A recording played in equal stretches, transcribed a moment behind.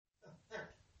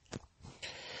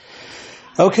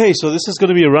Okay, so this is going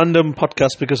to be a random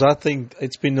podcast because I think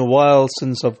it's been a while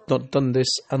since I've not done this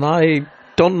and I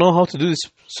don't know how to do this.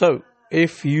 So,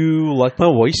 if you like my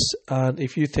voice and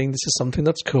if you think this is something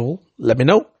that's cool, let me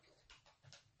know.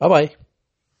 Bye-bye.